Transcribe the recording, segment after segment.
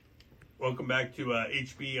Welcome back to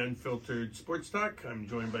HB Unfiltered Sports Talk. I'm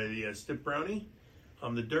joined by the Stiff Brownie.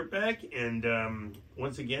 I'm the Dirtbag, and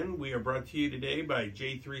once again, we are brought to you today by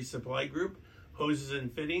J3 Supply Group, Hoses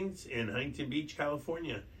and Fittings in Huntington Beach,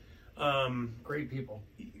 California. Great people.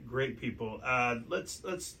 Great people. Let's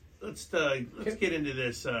get into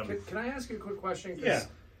this. Can I ask you a quick question? Yeah.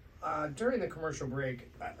 During the commercial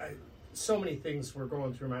break, so many things were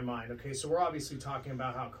going through my mind. Okay, so we're obviously talking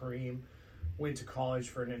about how Kareem went to college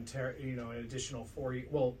for an additional 4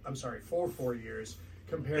 years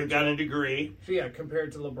compared got a degree. Yeah,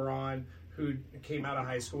 compared to LeBron, who came out of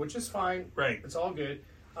high school, which is fine. Right. It's all good.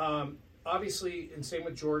 Obviously, and same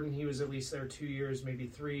with Jordan, he was at least there 2 years, maybe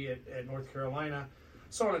 3 at North Carolina,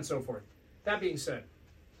 so on and so forth. That being said,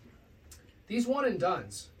 these one and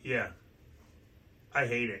dones. Yeah. I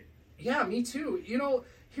hate it. Yeah, me too.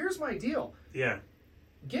 Here's my deal. Yeah.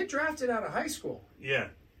 Get drafted out of high school. Yeah.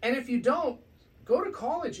 And if you don't, go to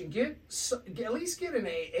college and at least get an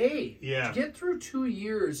AA. Yeah. Get through 2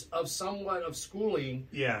 years of somewhat of schooling.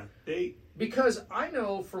 Yeah. Because I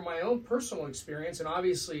know from my own personal experience, and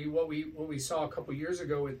obviously what we saw a couple years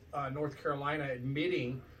ago with North Carolina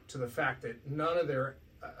admitting to the fact that none of their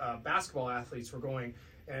basketball athletes were going.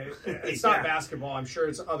 It's not basketball. I'm sure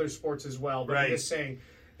it's other sports as well. But right. I'm just saying,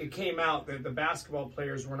 it came out that the basketball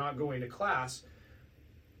players were not going to class.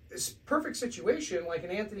 It's a perfect situation, like an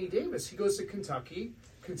Anthony Davis. He goes to Kentucky.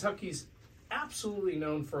 Kentucky's absolutely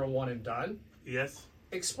known for a one and done. Yes.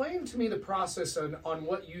 Explain to me the process on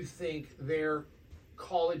what you think their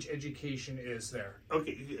college education is there.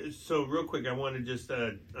 Okay, so real quick, I want to just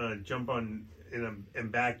jump on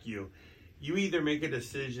and back you. You either make a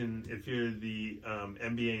decision if you're the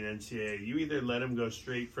NBA and NCAA. You either let them go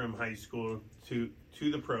straight from high school to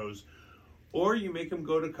the pros, or you make them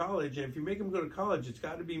go to college. And if you make them go to college, it's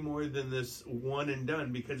got to be more than this one and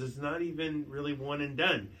done, because it's not even really one and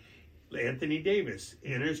done. Anthony Davis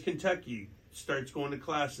enters Kentucky, starts going to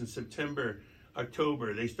class in September,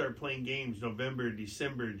 October. They start playing games November,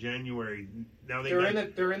 December, January. Now they're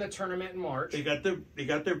in the tournament in March. They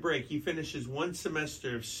got their break. He finishes one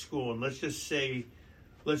semester of school, and let's just say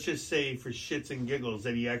for shits and giggles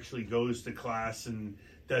that he actually goes to class and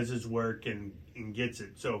does his work and gets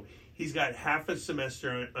it. So he's got half a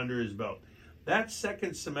semester under his belt. That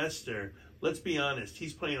second semester, let's be honest,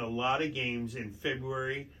 he's playing a lot of games in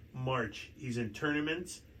February, March. He's in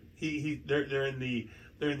tournaments. They're in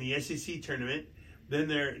the SEC tournament. Then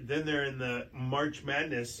they're in the March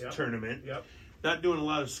Madness tournament. Yep. Not doing a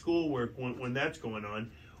lot of schoolwork when that's going on.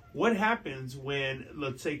 What happens when,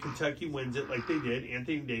 let's say, Kentucky wins it like they did,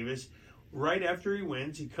 Anthony Davis? Right after he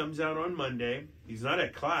wins, he comes out on Monday. He's not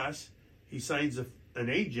at class. He signs an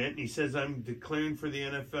agent, and he says, I'm declaring for the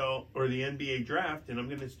NFL or the NBA draft, and I'm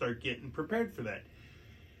going to start getting prepared for that.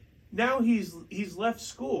 Now he's left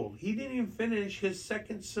school. He didn't even finish his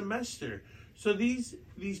second semester. So these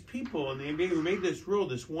people in the NBA who made this rule,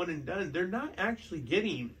 this one and done, they're not actually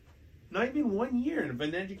getting not even 1 year of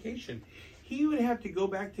an education. He would have to go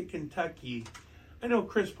back to Kentucky. I know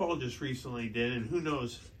Chris Paul just recently did, and who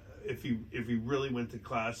knows if he really went to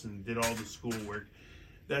class and did all the schoolwork.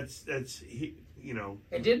 That's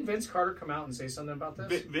And didn't Vince Carter come out and say something about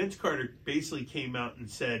this? Vince Carter basically came out and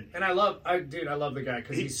said, and I love the guy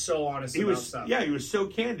because he's so honest about stuff. Yeah, he was so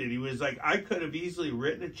candid. He was like, I could have easily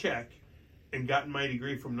written a check and gotten my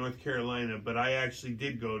degree from North Carolina, but I actually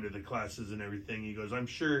did go to the classes and everything. He goes, I'm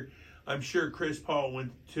sure Chris Paul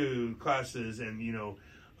went to classes, and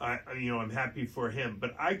I'm happy for him.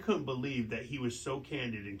 But I couldn't believe that he was so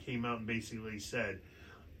candid and came out and basically said,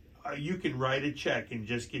 you can write a check and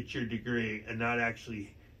just get your degree and not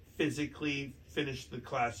actually physically finish the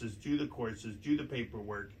classes, do the courses, do the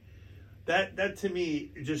paperwork. That to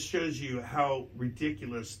me just shows you how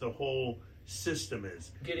ridiculous the whole system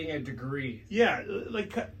is. Getting a degree. Yeah,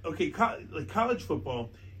 like college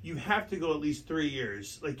football, you have to go at least 3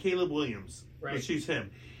 years. Like Caleb Williams, right. Let's use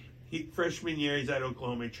him. Freshman year, he's at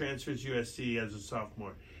Oklahoma. He transfers USC as a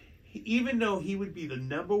sophomore. Even though he would be the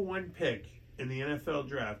number one pick in the NFL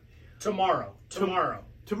draft, Tomorrow.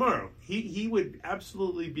 He would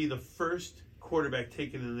absolutely be the first quarterback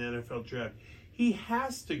taken in the NFL draft. He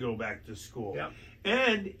has to go back to school. Yeah.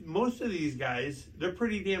 And most of these guys, they're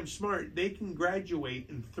pretty damn smart. They can graduate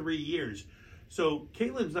in 3 years. So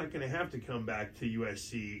Caleb's not going to have to come back to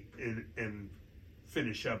USC and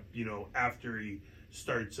finish up, after he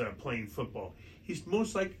starts playing football. He's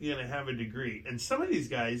most likely going to have a degree. And some of these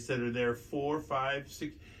guys that are there 4, 5,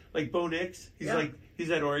 6, like Bo Nix, he's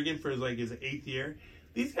at Oregon for his 8th year.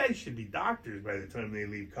 These guys should be doctors by the time they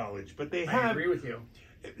leave college. But I agree with you.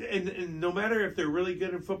 And no matter if they're really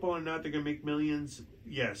good in football or not, they're going to make millions.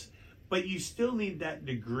 Yes. But you still need that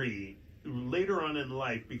degree later on in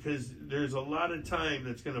life, because there's a lot of time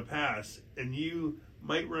that's going to pass, and you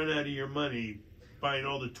might run out of your money buying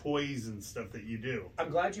all the toys and stuff that you do.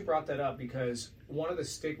 I'm glad you brought that up, because one of the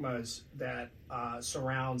stigmas that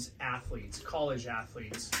surrounds athletes, college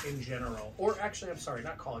athletes in general, or actually, I'm sorry,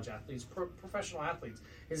 not college athletes, professional athletes,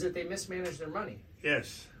 is that they mismanage their money.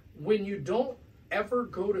 Yes. When you don't ever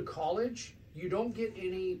go to college, you don't get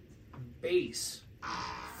any base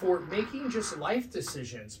for making just life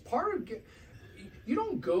decisions. You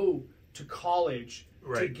don't go to college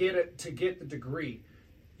to get the degree.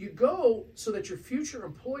 You go so that your future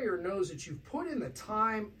employer knows that you've put in the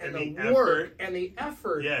time and the work and the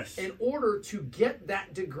effort in order to get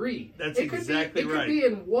that degree. That's exactly right. It could be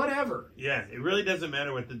in whatever. Yeah, it really doesn't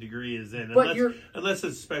matter what the degree is in, but unless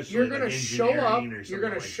it's special. You're going to show up. You're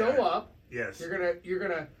going to show up. Yes. You're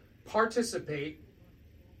going to participate,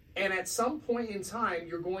 and at some point in time,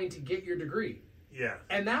 you're going to get your degree. Yeah.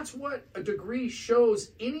 And that's what a degree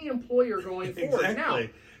shows any employer going forward. Exactly. Now,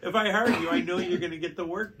 if I hire you, I know you're going to get the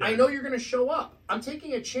work done. I know you're going to show up. I'm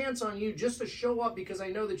taking a chance on you just to show up because I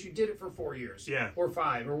know that you did it for 4 years. Yeah. Or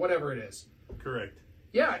 5 or whatever it is. Correct.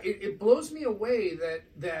 Yeah, it blows me away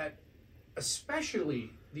that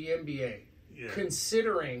especially the NBA,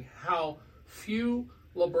 considering how few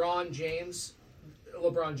LeBron Jameses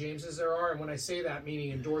there are, and when I say that,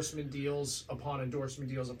 meaning endorsement deals upon endorsement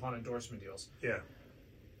deals upon endorsement deals. Yeah.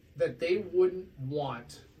 That they wouldn't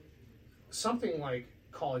want something like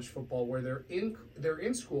college football where they're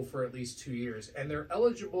in school for at least 2 years and they're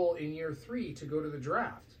eligible in year 3 to go to the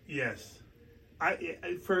draft. Yes.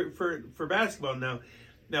 For basketball now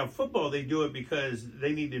football, they do it because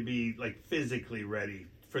they need to be like physically ready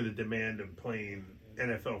for the demand of playing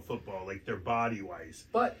NFL football, like their body wise.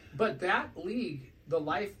 But that league,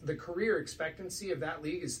 the career expectancy of that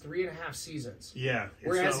league is 3.5 seasons. Yeah.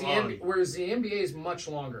 Whereas the NBA is much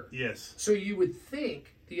longer. Yes. So you would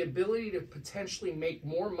think the ability to potentially make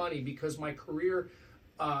more money because my career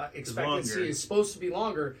expectancy is supposed to be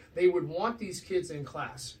longer, they would want these kids in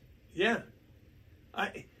class. Yeah.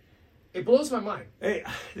 It blows my mind. They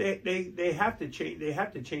have to change. They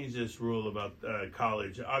have to change this rule about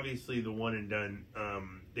college. Obviously, the one and done.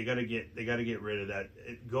 They got to get rid of that.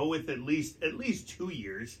 Go with at least 2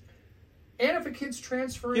 years. And if a kid's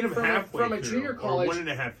transferring from a junior college, or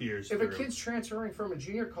 1.5 years. If a kid's transferring from a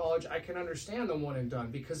junior college, I can understand the one and done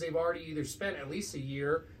because they've already either spent at least a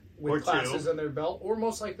year with classes on their belt, or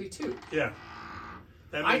most likely 2. Yeah.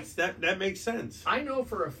 That makes sense. I know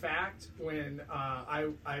for a fact when I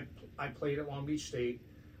played at Long Beach State,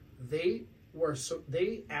 they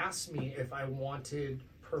asked me if I wanted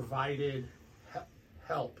provided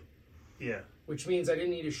help. Yeah. Which means I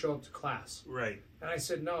didn't need to show up to class. Right. And I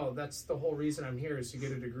said, no, that's the whole reason I'm here, is to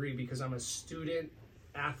get a degree because I'm a student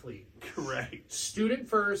athlete. Correct. Student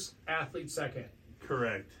first, athlete second.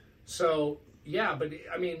 Correct. So yeah, but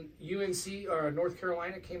I mean, UNC or North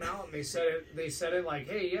Carolina came out and they said it like,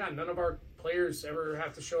 hey, yeah, none of our players ever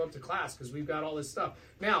have to show up to class because we've got all this stuff.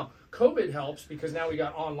 Now, COVID helps because now we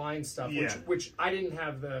got online stuff, which I didn't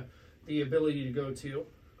have the ability to go to.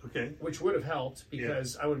 Okay. Which would have helped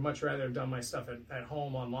because I would much rather have done my stuff at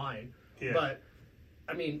home online. Yeah. But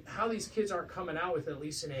I mean, how these kids aren't coming out with at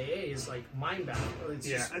least an AA is like mind-boggling. It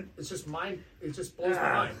just blows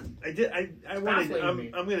my mind.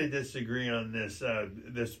 I'm going to disagree on this.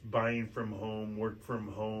 This buying from home, work from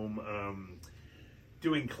home,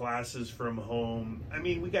 doing classes from home. I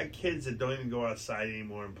mean, we got kids that don't even go outside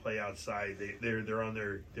anymore and play outside. They're on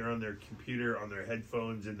their computer, on their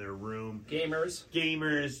headphones in their room.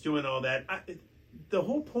 Gamers doing all that. The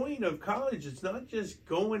whole point of college is not just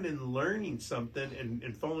going and learning something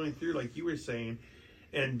and following through, like you were saying,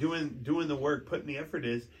 and doing the work, putting the effort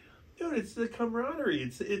is. Dude, it's the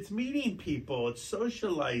camaraderie. It's meeting people. It's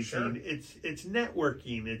socializing. Sure. It's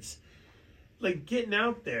networking. It's like getting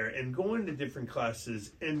out there and going to different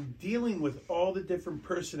classes and dealing with all the different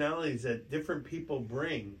personalities that different people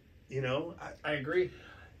bring. You know, I agree.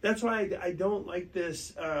 That's why I don't like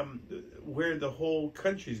this where the whole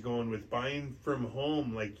country's going with buying from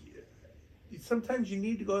home. Like, sometimes you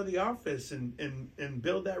need to go to the office and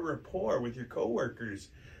build that rapport with your coworkers.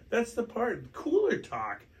 That's the part. Cooler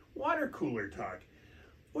talk, water cooler talk.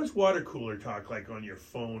 What's water cooler talk like on your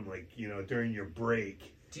phone, like, you know, during your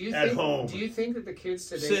break home? Do you think that the kids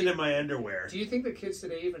today... Sitting in my underwear. Do you think the kids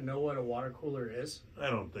today even know what a water cooler is? I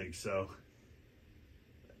don't think so.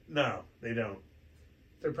 No, they don't.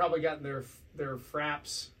 They're probably gotten their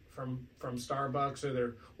fraps from Starbucks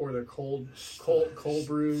or their cold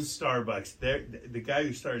brews. Starbucks. The guy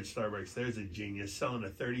who started Starbucks, there's a genius, selling a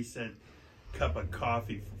 30-cent cup of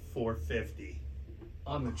coffee for $4.50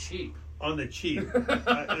 on the cheap. On the cheap.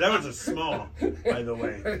 That was a small, by the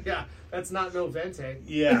way. Yeah, that's not no venti.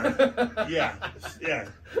 Yeah.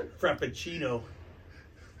 Frappuccino.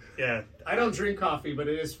 Yeah. I don't drink coffee, but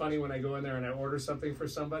it is funny when I go in there and I order something for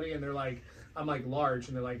somebody and they're like, I'm like large,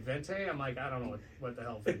 and they're like venti. I'm like, I don't know what the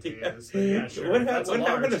hell venti is. But yeah, sure. What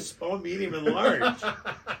happened to small, medium, and large?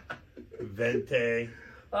 Venti.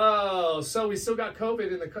 Oh, so we still got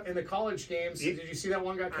COVID in the college games. Did you see that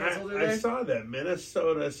one got canceled today? I saw that.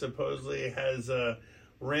 Minnesota supposedly has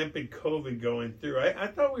rampant COVID going through. I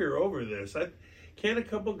thought we were over this. Can't a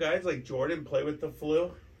couple guys like Jordan play with the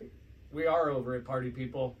flu? We are over it, party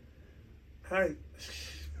people.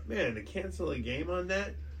 Man, to cancel a game on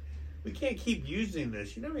that? We can't keep using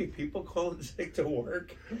this. You know how many people calling sick to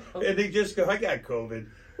work? And they just go, I got COVID.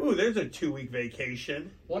 Ooh, there's a 2-week vacation.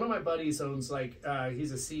 One of my buddies owns,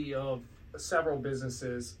 he's a CEO of several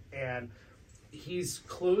businesses, and he's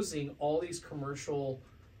closing all these commercial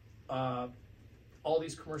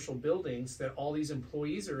buildings that all these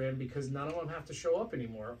employees are in because none of them have to show up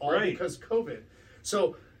anymore, all right. Because COVID.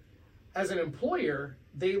 So as an employer,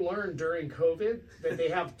 they learned during COVID that they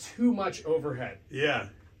have too much overhead. Yeah.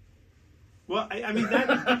 Well, I mean,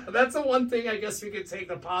 that that's the one thing I guess we could take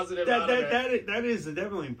the positive out of it. That is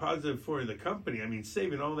definitely positive for the company. I mean,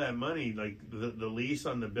 saving all that money, like the lease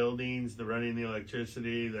on the buildings, the running the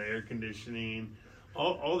electricity, the air conditioning,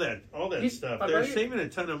 all that stuff. They're saving a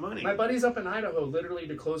ton of money. My buddy's up in Idaho literally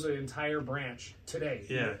to close an entire branch today.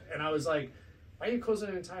 Yeah. And I was like, why are you closing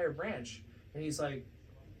an entire branch? And he's like,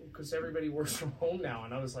 because everybody works from home now.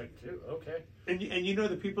 And I was like, dude, okay. And you know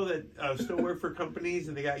the people that still work for companies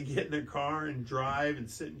and they got to get in their car and drive and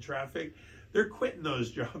sit in traffic, they're quitting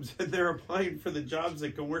those jobs and they're applying for the jobs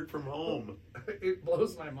that can work from home. It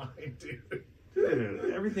blows my mind, dude.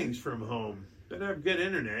 Dude, everything's from home. Better have good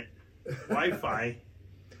internet, Wi-Fi.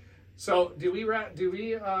 So do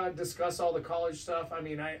we discuss all the college stuff? I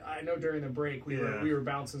mean, I know during the break we were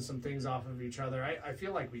bouncing some things off of each other. I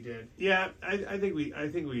feel like we did. Yeah, I think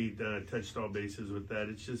we touched all bases with that.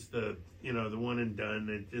 It's just the one and done.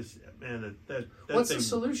 It just that What's thing, the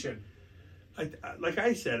solution? Like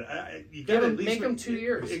I said, you got to at least make them 2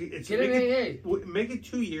 years. Get an AA. Make it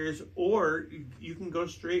 2 years, or you can go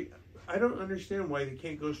straight. I don't understand why they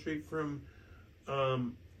can't go straight from.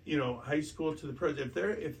 High school to the pros.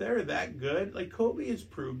 If they're that good, like Kobe has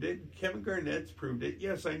proved it, Kevin Garnett's proved it.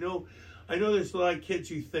 Yes, I know there's a lot of kids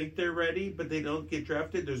who think they're ready, but they don't get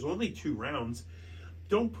drafted. There's only 2 rounds.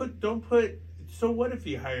 Don't put. So what if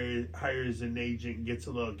he hires an agent and gets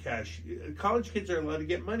a little cash? College kids are allowed to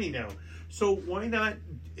get money now. So why not?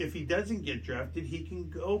 If he doesn't get drafted, he can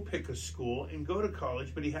go pick a school and go to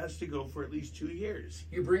college, but he has to go for at least 2 years.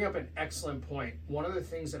 You bring up an excellent point. One of the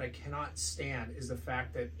things that I cannot stand is the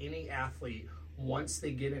fact that any athlete, once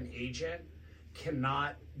they get an agent,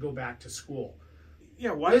 cannot go back to school.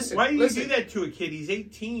 Yeah, why do you do that to a kid? He's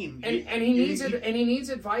 18. And he needs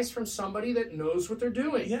advice from somebody that knows what they're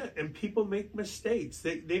doing. Yeah, and people make mistakes.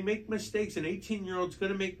 They make mistakes. An 18-year-old's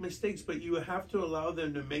going to make mistakes, but you have to allow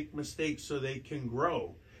them to make mistakes so they can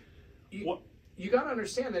grow. You got to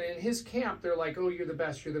understand that in his camp, they're like, oh, you're the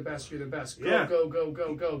best, you're the best, you're the best.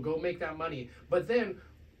 Go make that money. But then,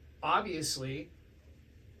 obviously,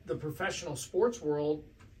 the professional sports world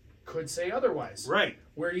could say otherwise. Right.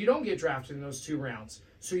 Where you don't get drafted in those 2 rounds.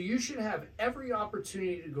 So you should have every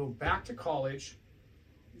opportunity to go back to college.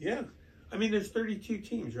 Yeah. I mean, there's 32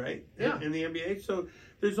 teams, right? Yeah. In the NBA. So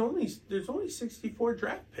there's only 64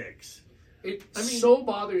 draft picks. So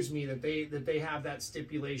bothers me that they have that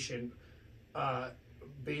stipulation,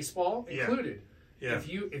 baseball included. Yeah.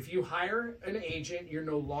 If you hire an agent, you're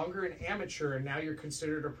no longer an amateur and now you're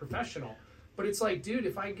considered a professional. But it's like, dude,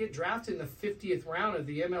 if I get drafted in the 50th round of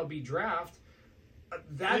the MLB draft,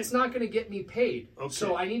 that's not going to get me paid. Okay.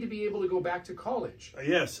 So I need to be able to go back to college.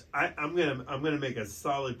 Yes, I'm gonna make a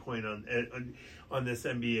solid point on this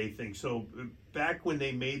NBA thing. So back when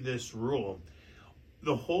they made this rule,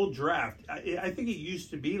 the whole draft, I think it used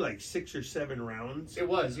to be like 6 or 7 rounds. It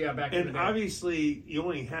was, yeah, back in the day. And obviously, you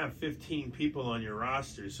only have 15 people on your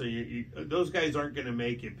roster, so those guys aren't going to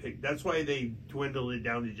make it. That's why they dwindled it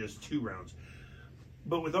down to just 2 rounds.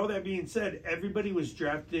 But with all that being said, everybody was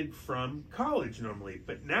drafted from college normally.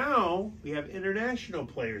 But now we have international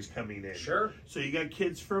players coming in. Sure. So you got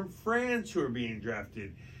kids from France who are being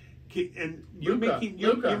drafted, and you're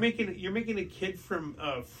making a kid from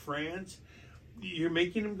France. You're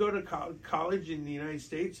making him go to college in the United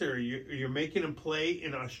States, or you're making him play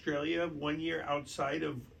in Australia 1 year outside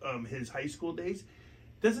of his high school days.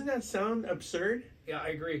 Doesn't that sound absurd? Yeah, I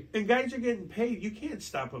agree. And guys are getting paid. You can't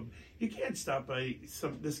stop them. You can't stop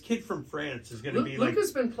this kid from France is going to be like.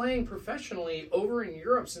 Luka's been playing professionally over in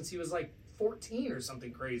Europe since he was like 14 or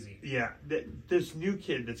something crazy. Yeah, this new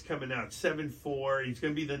kid that's coming out, 7'4", he's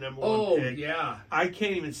going to be the number one pick. Oh, yeah. I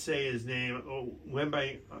can't even say his name. Why am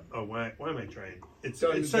I trying? It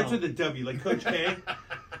Don't. starts with a W, like Coach K.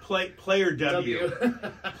 Player W.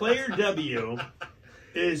 Player W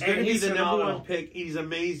is going to be the number one pick. He's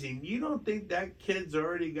amazing. You don't think that kid's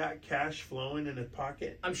already got cash flowing in his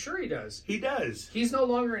pocket? I'm sure he does. He does. He's no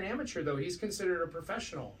longer an amateur, though. He's considered a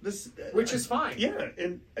professional, which is fine. Yeah,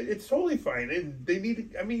 and it's totally fine. And they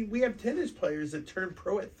need. I mean, we have tennis players that turn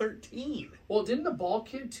pro at 13. Well, didn't the ball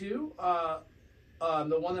kid too?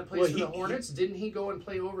 The one that plays for the Hornets, didn't he go and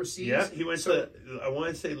play overseas? Yeah, he went to, I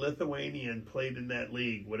want to say Lithuania, and played in that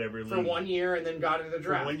league, whatever league. For 1 year and then got into the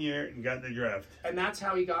draft. For 1 year and got in the draft. And that's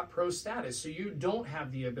how he got pro status. So you don't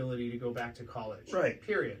have the ability to go back to college. Right.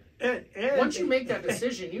 Period. And once you make that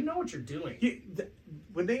decision, you know what you're doing.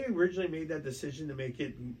 When they originally made that decision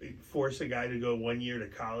to force a guy to go 1 year to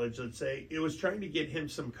college, let's say, it was trying to get him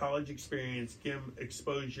some college experience, give him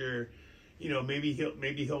exposure. You know, maybe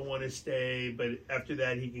he'll want to stay, but after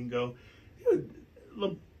that he can go.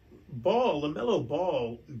 LaMelo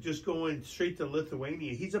Ball, just going straight to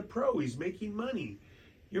Lithuania. He's a pro. He's making money.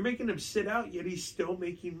 You're making him sit out, yet he's still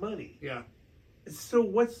making money. Yeah. So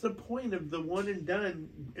what's the point of the one and done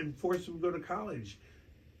and force him to go to college?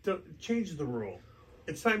 Don't change the rule.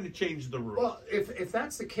 It's time to change the rule. Well, if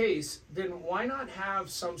that's the case, then why not have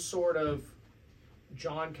some sort of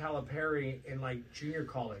John Calipari in like junior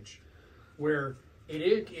college, where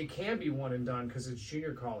it can be one and done because it's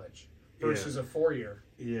junior college versus a 4-year.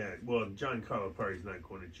 Yeah, well, John Calipari's not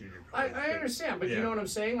going to junior college. I understand, but you know what I'm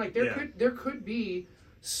saying? Like there could be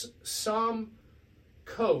some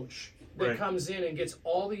coach that comes in and gets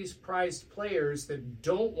all these prized players that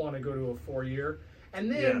don't want to go to a 4-year, and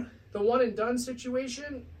then the one and done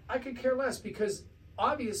situation, I could care less, because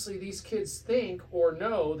obviously these kids think or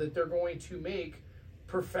know that they're going to make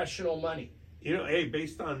professional money. You know, hey,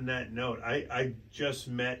 based on that note, I just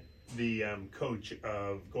met the coach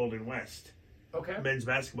of Golden West, men's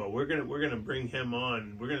basketball. We're gonna bring him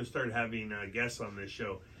on. We're gonna start having guests on this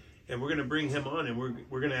show, and we're gonna bring him on, and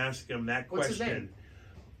we're gonna ask him that question. What's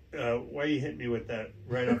his name? Why you hit me with that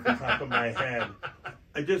right off the top of my head?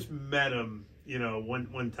 I just met him. You know,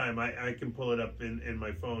 one time. I can pull it up in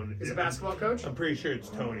my phone. Is it a basketball coach? I'm pretty sure it's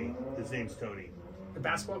Tony. His name's Tony. The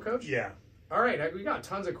basketball coach? Yeah. All right, we got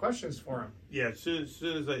tons of questions for him. Yeah, as soon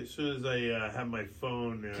as I have my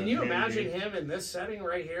phone. Can you imagine him in this setting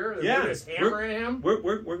right here? Yeah, we're just hammering him.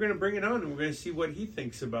 We're gonna bring it on, and we're gonna see what he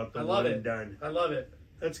thinks about the one and done. I love it.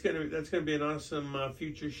 That's gonna be an awesome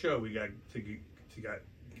future show. We got to get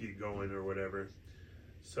going or whatever.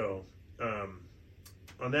 So,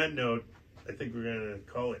 on that note, I think we're gonna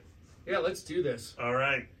call it. Yeah, let's do this. All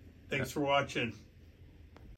right. Thanks for watching.